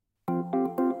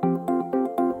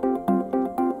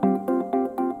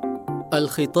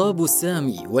الخطاب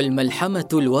السامي والملحمة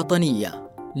الوطنية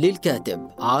للكاتب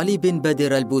علي بن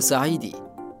بدر البوسعيدي.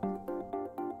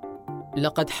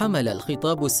 لقد حمل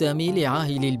الخطاب السامي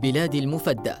لعاهل البلاد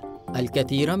المفدى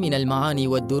الكثير من المعاني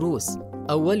والدروس.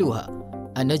 أولها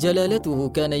أن جلالته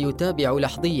كان يتابع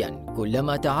لحظياً كل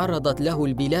ما تعرضت له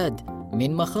البلاد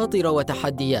من مخاطر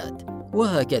وتحديات،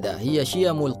 وهكذا هي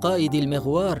شيم القائد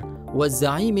المغوار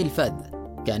والزعيم الفذ.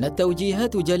 كانت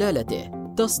توجيهات جلالته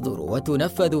تصدر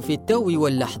وتنفذ في التو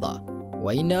واللحظة،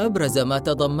 وإن أبرز ما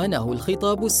تضمنه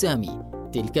الخطاب السامي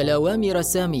تلك الأوامر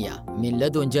السامية من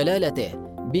لدن جلالته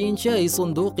بإنشاء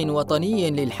صندوق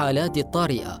وطني للحالات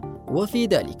الطارئة، وفي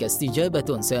ذلك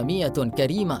استجابة سامية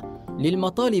كريمة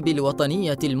للمطالب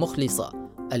الوطنية المخلصة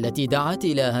التي دعت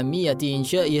إلى أهمية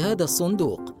إنشاء هذا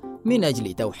الصندوق من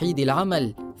أجل توحيد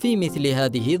العمل في مثل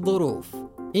هذه الظروف.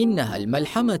 إنها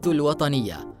الملحمة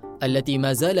الوطنية التي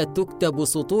ما زالت تكتب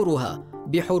سطورها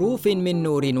بحروف من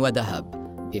نور وذهب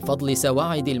بفضل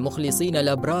سواعد المخلصين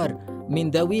الأبرار من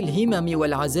ذوي الهمم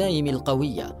والعزائم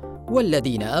القوية،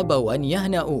 والذين أبوا أن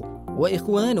يهنأوا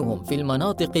وإخوانهم في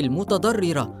المناطق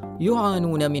المتضررة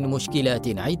يعانون من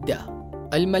مشكلات عدة.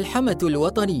 الملحمة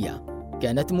الوطنية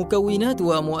كانت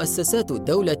مكوناتها مؤسسات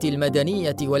الدولة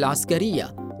المدنية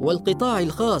والعسكرية والقطاع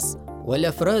الخاص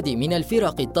والأفراد من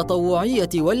الفرق التطوعية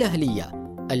والأهلية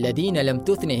الذين لم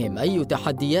تثنهم أي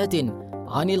تحديات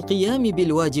عن القيام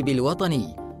بالواجب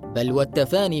الوطني، بل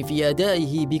والتفاني في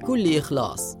أدائه بكل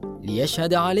إخلاص،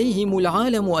 ليشهد عليهم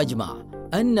العالم أجمع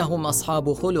أنهم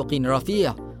أصحاب خلق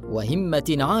رفيع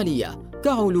وهمة عالية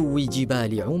كعلو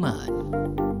جبال عمان.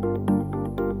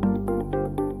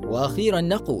 وأخيراً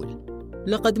نقول: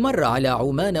 لقد مر على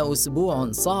عمان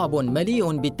أسبوع صعب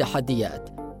مليء بالتحديات،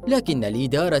 لكن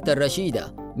الإدارة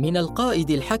الرشيدة من القائد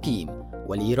الحكيم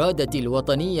والإرادة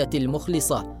الوطنية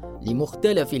المخلصة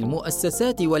لمختلف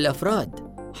المؤسسات والأفراد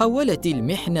حولت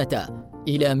المحنة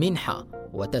إلى منحة،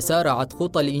 وتسارعت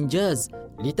خطى الإنجاز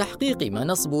لتحقيق ما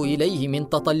نصبو إليه من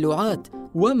تطلعات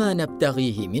وما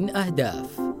نبتغيه من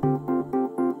أهداف.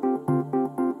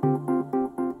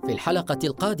 في الحلقة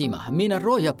القادمة من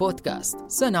الرؤيا بودكاست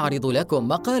سنعرض لكم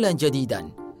مقالا جديدا،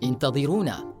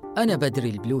 انتظرونا. أنا بدر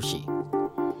البلوشي.